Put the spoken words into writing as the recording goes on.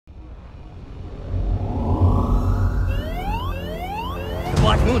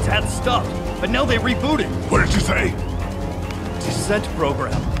moons had stopped, but now they rebooted. What did you say? Descent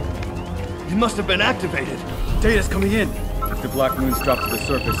program. It must have been activated. Data's coming in. If the black moons drop to the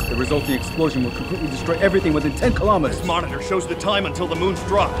surface, the resulting explosion will completely destroy everything within 10 kilometers. This monitor shows the time until the moons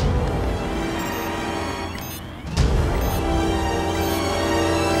drop.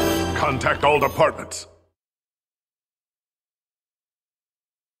 Contact all departments.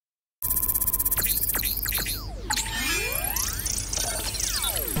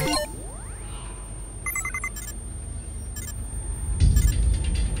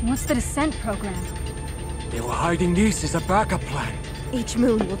 What's the descent program? They were hiding this as a backup plan. Each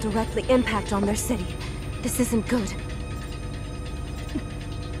moon will directly impact on their city. This isn't good.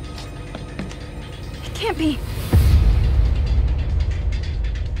 It can't be.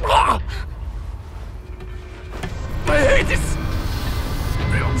 I hate this!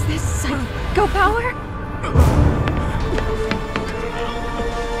 Is this psycho power?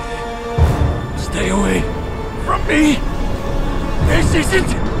 Stay away from me! This isn't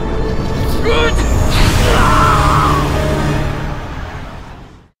good!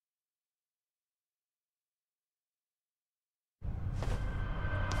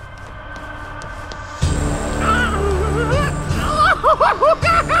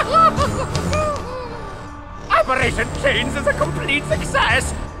 Operation Chains is a complete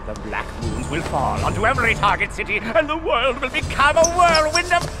success! The Black Moons will fall onto every target city, and the world will become a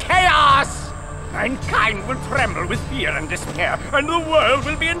whirlwind of chaos! Mankind will tremble with fear and despair, and the world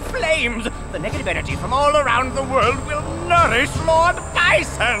will be in flames! The negative energy from all around the world will nourish Lord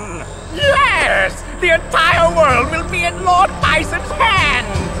Bison! Yes! The entire world will be in Lord Bison's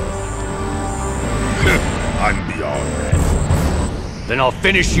hands! I'm beyond that. Then I'll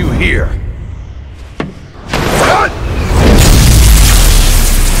finish you here.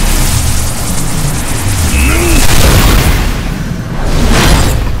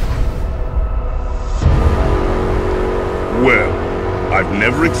 Well, I've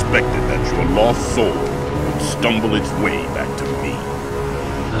never expected that your lost soul would stumble its way back to me.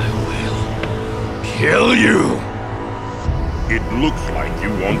 I will kill you! It looks like you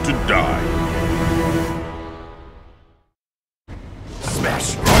want to die.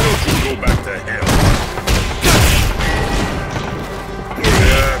 Smash! Why don't you go back to hell?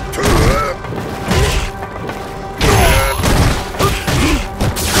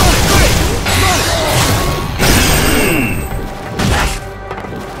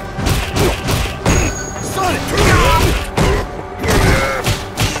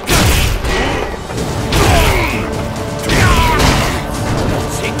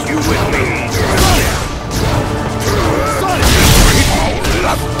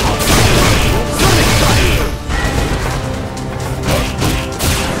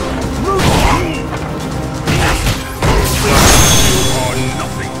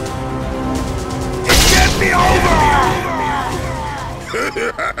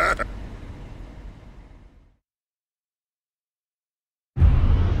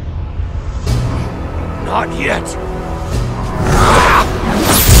 Not yet!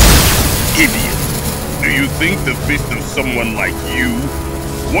 Idiot! Do you think the fist of someone like you,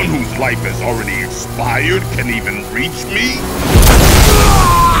 one whose life has already expired, can even reach me?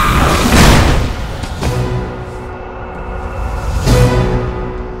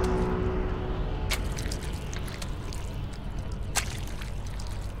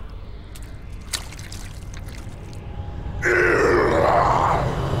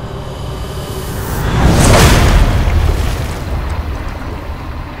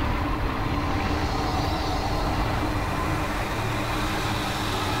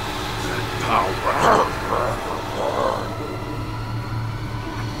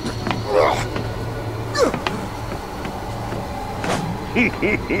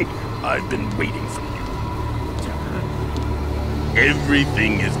 I've been waiting for you.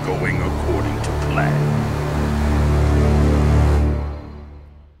 Everything is going according to plan.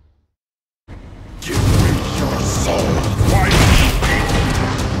 Give me your soul. Why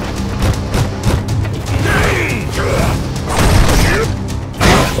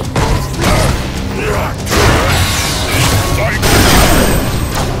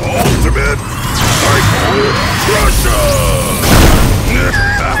Ultimate Psycho Crusher!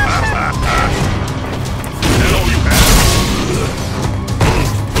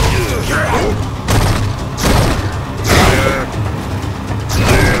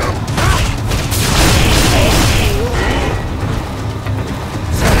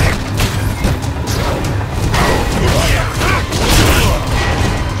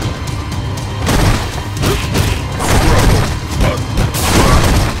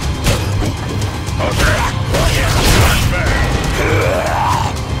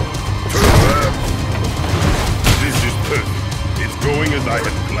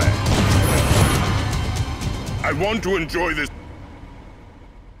 want to enjoy this.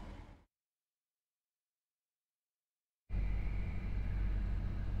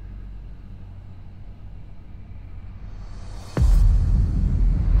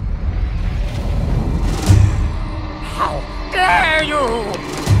 How dare you!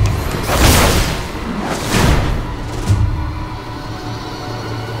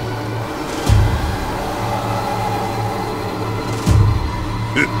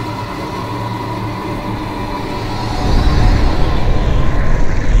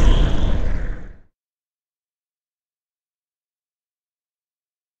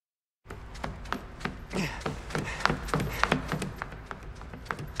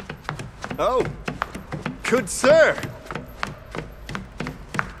 Oh, good sir.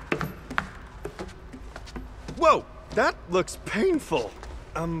 Whoa, that looks painful.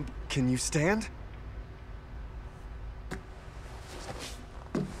 Can you stand?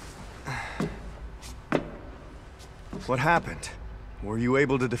 What happened? Were you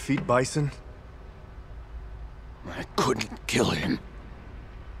able to defeat Bison? I couldn't kill him.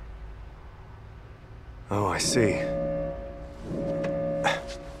 Oh, I see.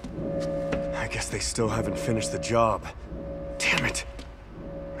 I guess they still haven't finished the job. Damn it!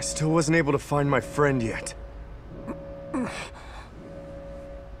 I still wasn't able to find my friend yet. An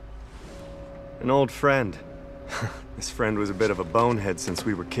old friend. This friend was a bit of a bonehead since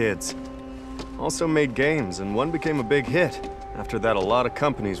we were kids. Also made games, and one became a big hit. After that, a lot of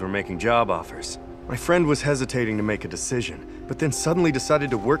companies were making job offers. My friend was hesitating to make a decision, but then suddenly decided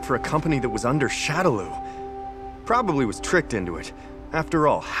to work for a company that was under RASHIDOOO. Probably was tricked into it. After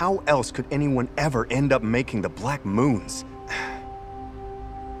all, how else could anyone ever end up making the Black Moons?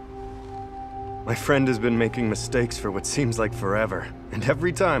 My friend has been making mistakes for what seems like forever, and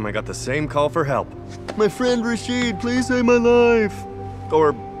every time I got the same call for help. My friend Rashid, please save my life!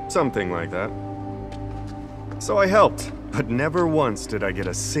 Or something like that. So I helped, but never once did I get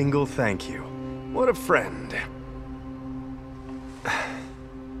a single thank you. What a friend.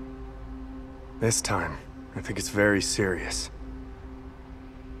 This time, I think it's very serious.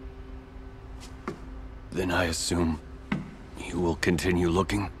 Then I assume you will continue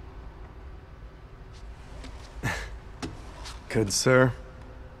looking? Good, sir.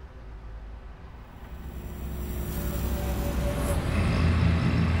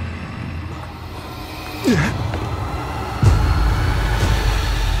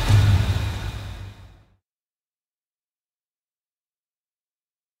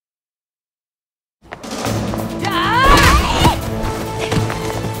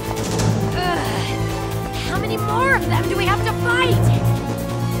 How many more of them do we have to fight?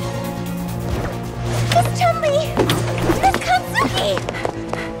 Miss Chun-Li! Miss Katsuki!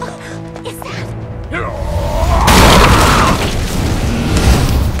 Is that...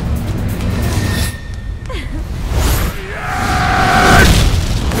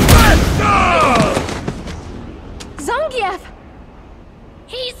 Zangief!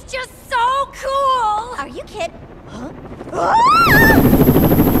 He's just so cool! Are you kidding? Huh?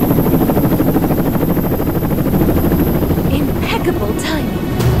 Impeccable timing.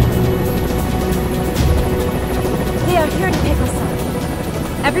 They are here to pick us up.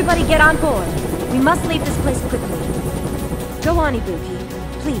 Everybody get on board. We must leave this place quickly. Go on, Ibuki.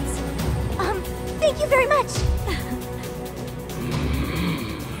 Please. Thank you very much.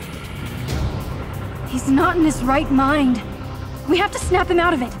 He's not in his right mind. We have to snap him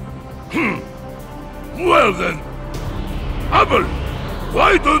out of it. Well then, Abel,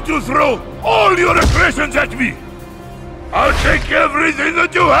 why don't you throw all your aggressions at me? I'll take everything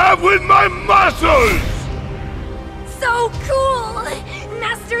that you have with my muscles! So cool!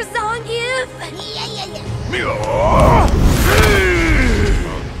 Master Zangief!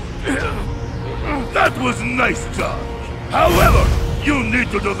 That was nice, John. However, you need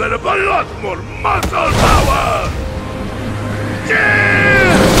to develop a lot more muscle power!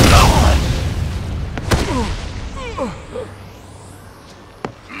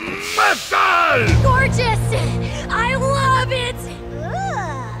 Muscle! Gorgeous! I love it!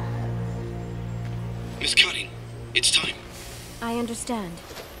 Miss Cutting, it's time. I understand.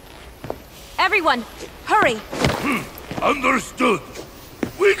 Everyone, hurry! Understood.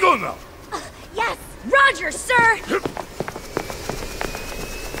 We go now. Yes! Roger, sir!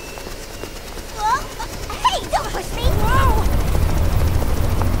 Hey, don't push me! Whoa!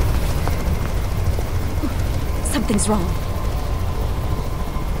 Something's wrong.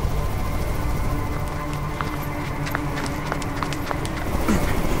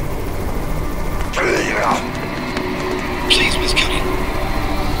 Please, Miss Cutting.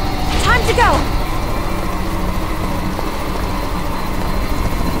 Time to go!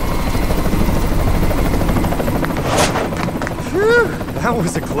 That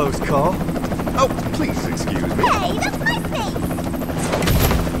was a close call. Oh, please excuse me. Hey, that's my space!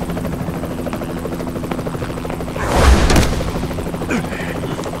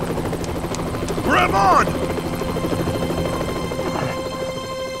 Grab on!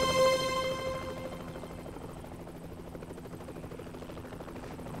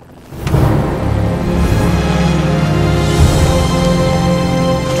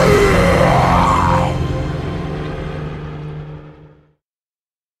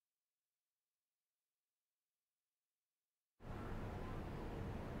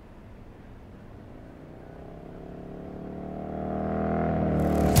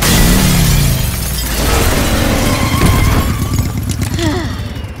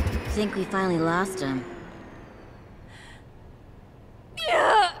 I think we finally lost him.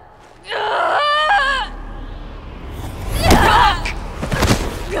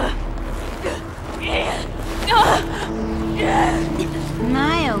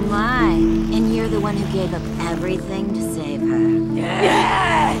 My oh my, and you're the one who gave up everything to save her.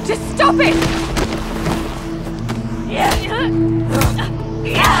 Just stop it!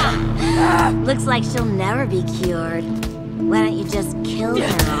 Looks like she'll never be cured. Why don't you just kill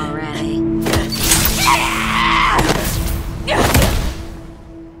her already?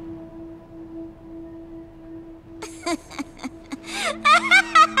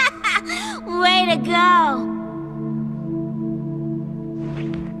 Way to go!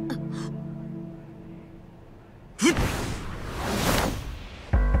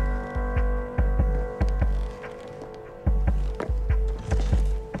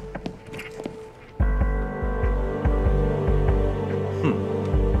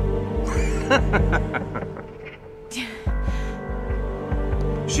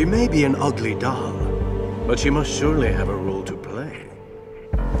 She may be an ugly doll, but she must surely have a role to play.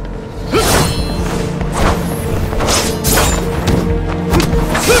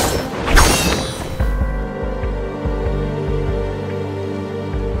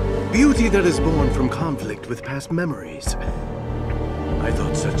 Beauty that is born from conflict with past memories. I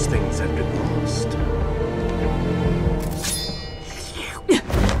thought such things had been lost.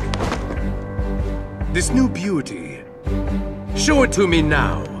 This new beauty. Show it to me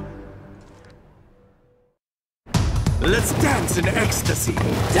now. Let's dance in ecstasy.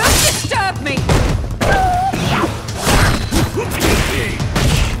 Don't disturb me!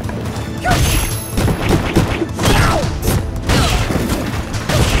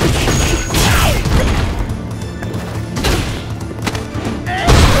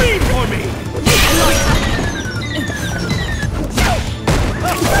 Scream for me!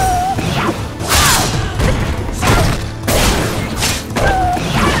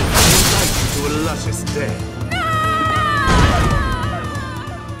 To a luscious day.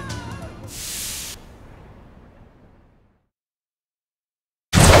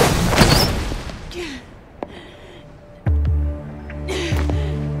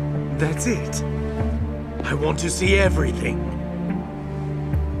 That's it. I want to see everything.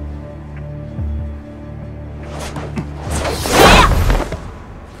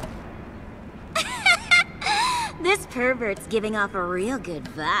 This pervert's giving off a real good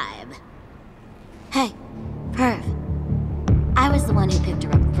vibe. Hey, perv. I was the one who picked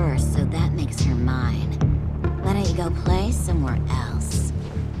her up first, so that makes her mine. Why don't you go play somewhere else?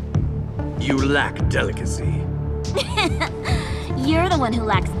 You lack delicacy. You're the one who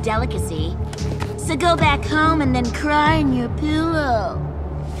lacks delicacy. So go back home and then cry in your pillow.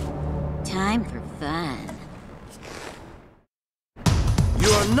 Time for fun. You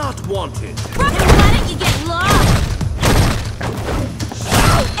are not wanted. Why don't you get lost?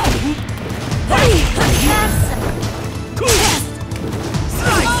 Have some.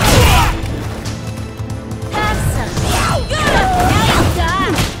 Have some. Good. Now you'll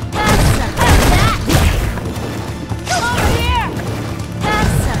die. Have some. Have that. Come over here. Have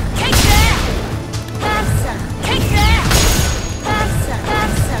some. Take that. Have some. Take that. Have some.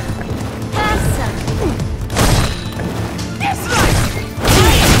 Have some. Have some. This one.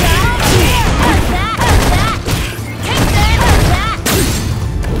 Now you'll die. Here. Have that. Have that. Take that. Have that.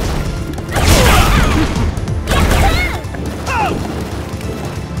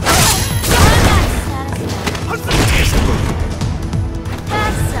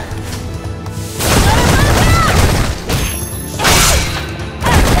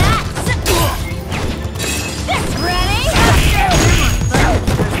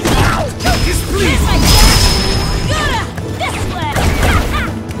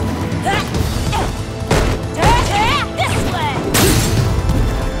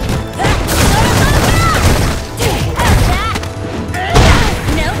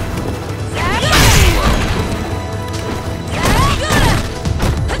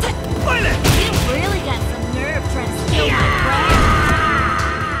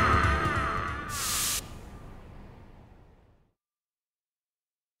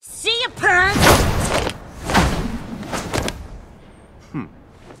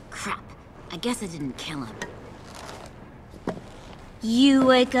 Crap. I guess I didn't kill him. You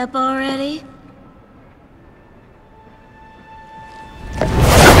wake up already?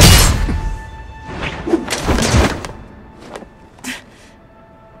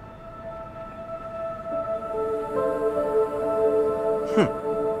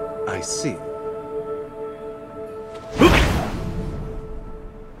 I see.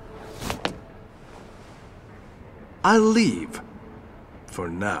 I'll leave. For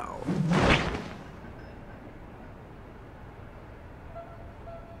now.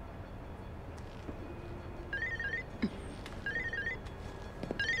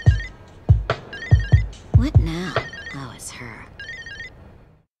 What now? Oh, it's her.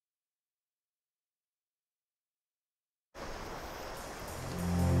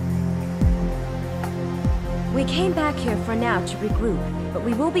 We came back here for now to regroup, but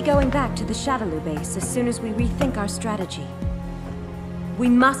we will be going back to the Shadaloo base as soon as we rethink our strategy. We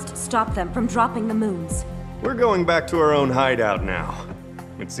must stop them from dropping the moons. We're going back to our own hideout now.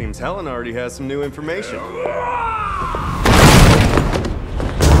 It seems Helen already has some new information.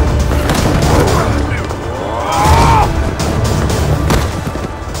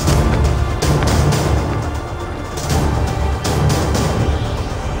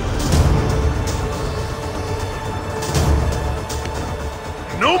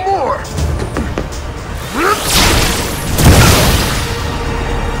 No more!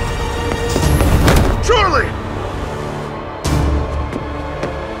 Charlie!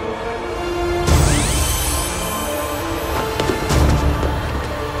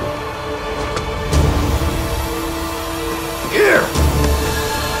 Here!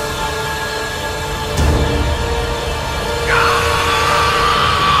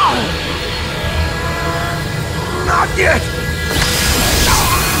 Not yet!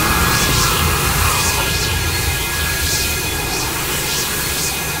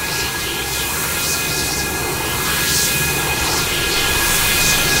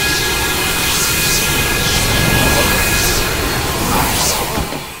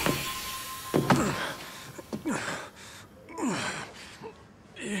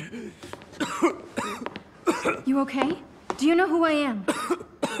 You okay? Do you know who I am?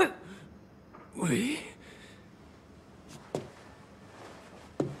 Oui.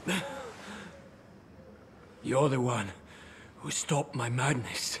 You're the one who stopped my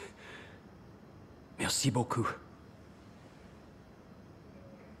madness. Merci beaucoup.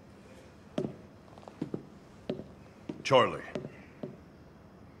 Charlie.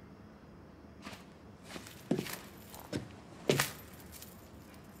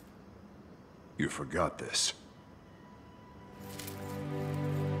 You forgot this.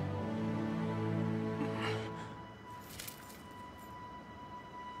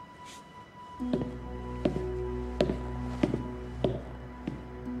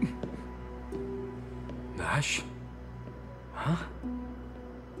 Nash? Huh?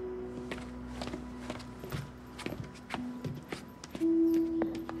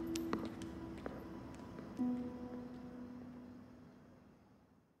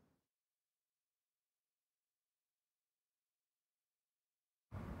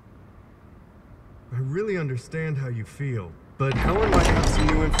 I really understand how you feel, but Helen might have some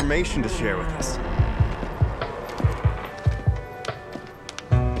new information to share with us.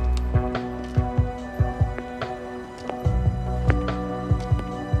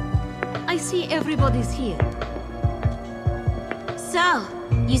 I see everybody's here. So,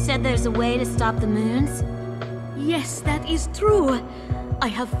 you said there's a way to stop the moons? Yes, that is true. I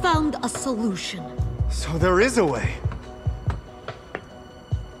have found a solution. So there is a way.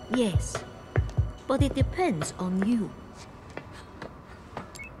 Yes, but it depends on you.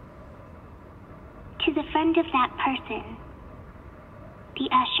 To the friend of that person, the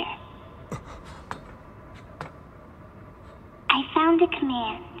Usher. I found a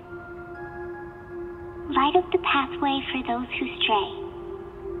command. Light up the pathway for those who stray.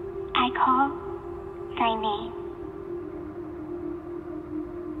 I call thy name.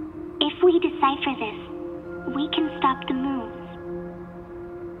 If we decipher this, we can stop the moons.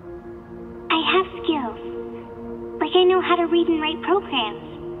 I have skills, like I know how to read and write programs,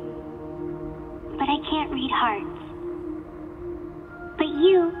 but I can't read hearts. But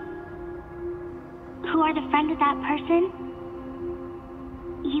you, who are the friend of that person,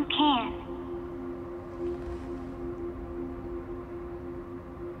 you can.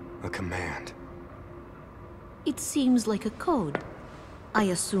 A command. It seems like a code. I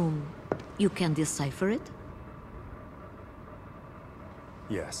assume you can decipher it?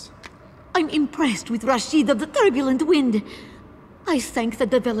 Yes. I'm impressed with Rashid of the Turbulent Wind. I thank the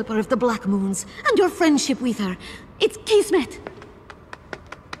developer of the Black Moons and your friendship with her. It's Kismet.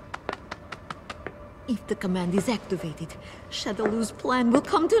 If the command is activated, Shadowloo's plan will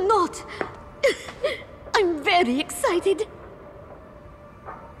come to naught. I'm very excited.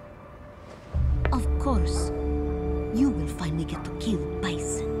 Of course, you will finally get to kill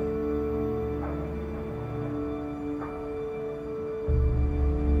Bison.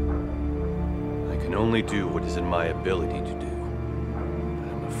 I can only do what is in my ability to do.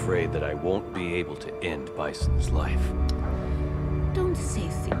 But I'm afraid that I won't be able to end Bison's life. Don't say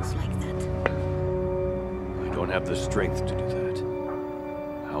things like that. I don't have the strength to do that.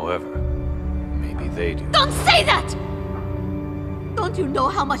 However, maybe they do. Don't say that! Don't you know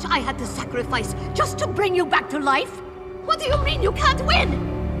how much I had to sacrifice just to bring you back to life? What do you mean you can't win?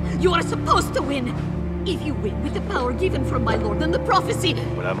 You are supposed to win! If you win with the power given from my lord and the prophecy...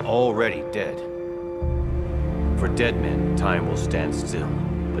 But I'm already dead. For dead men, time will stand still.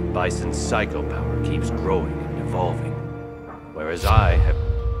 But Bison's psycho power keeps growing and evolving. Whereas I have...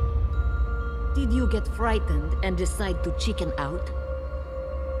 Did you get frightened and decide to chicken out?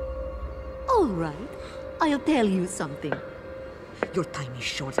 All right, I'll tell you something. Your time is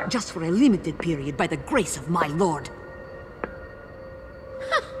short, just for a limited period, by the grace of my lord.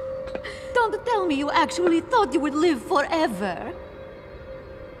 Don't tell me you actually thought you would live forever.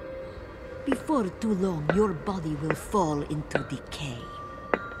 Before too long, your body will fall into decay.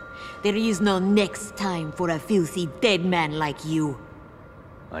 There is no next time for a filthy dead man like you.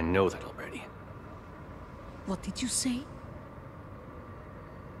 I know that already. What did you say?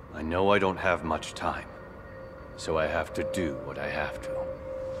 I know I don't have much time. So I have to do what I have to.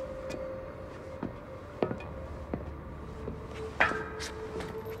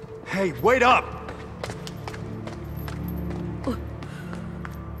 Hey, wait up!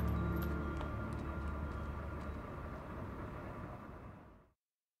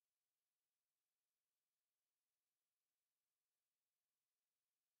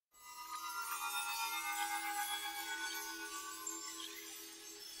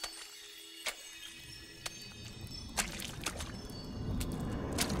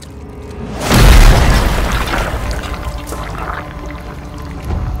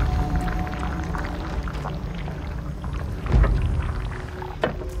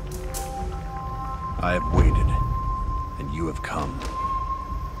 I have waited, and you have come.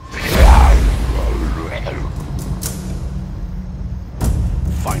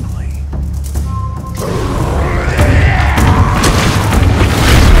 Finally.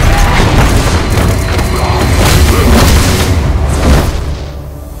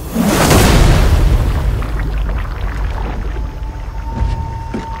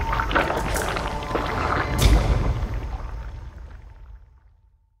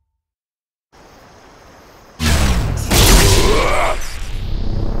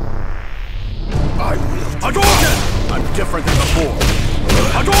 I'm different than before.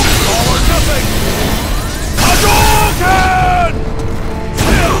 Hadouken! All or nothing! Hadouken!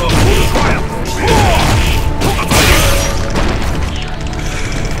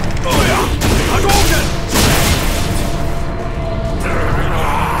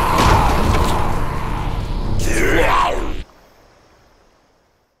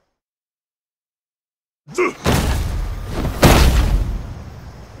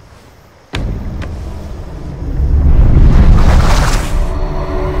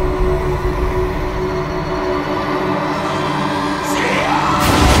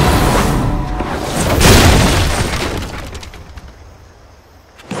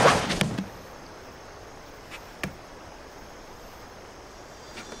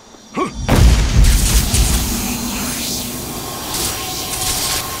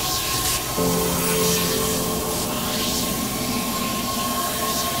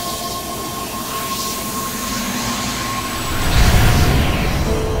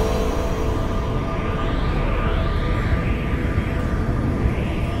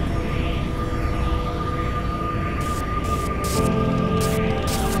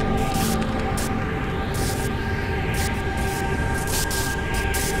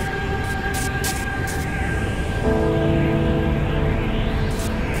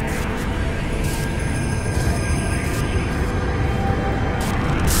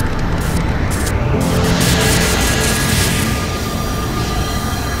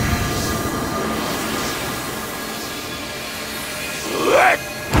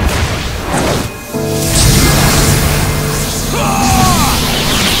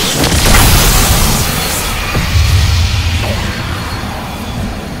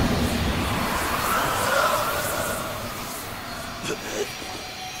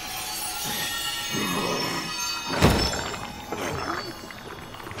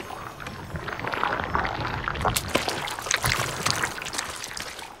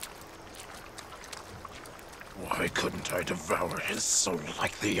 Why couldn't I devour his soul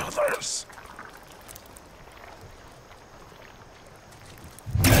like the others?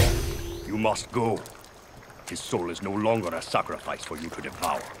 You must go. His soul is no longer a sacrifice for you to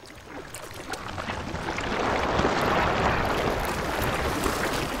devour.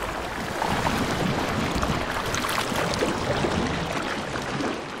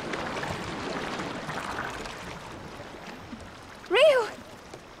 Ryu!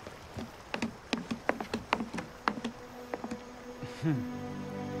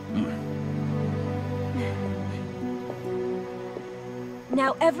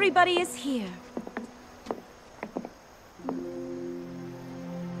 Now everybody is here.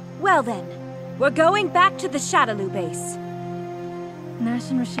 Well then, we're going back to the Shadaloo base. Nash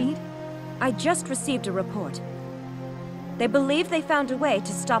and Rashid? I just received a report. They believe they found a way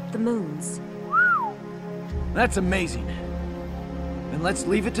to stop the moons. That's amazing. Then let's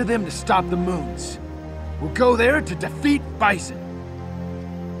leave it to them to stop the moons. We'll go there to defeat Bison.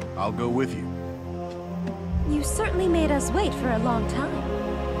 I'll go with you. You certainly made us wait for a long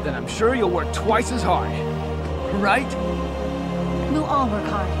time. Then I'm sure you'll work twice as hard. Right? We'll all work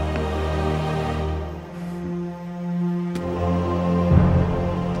hard.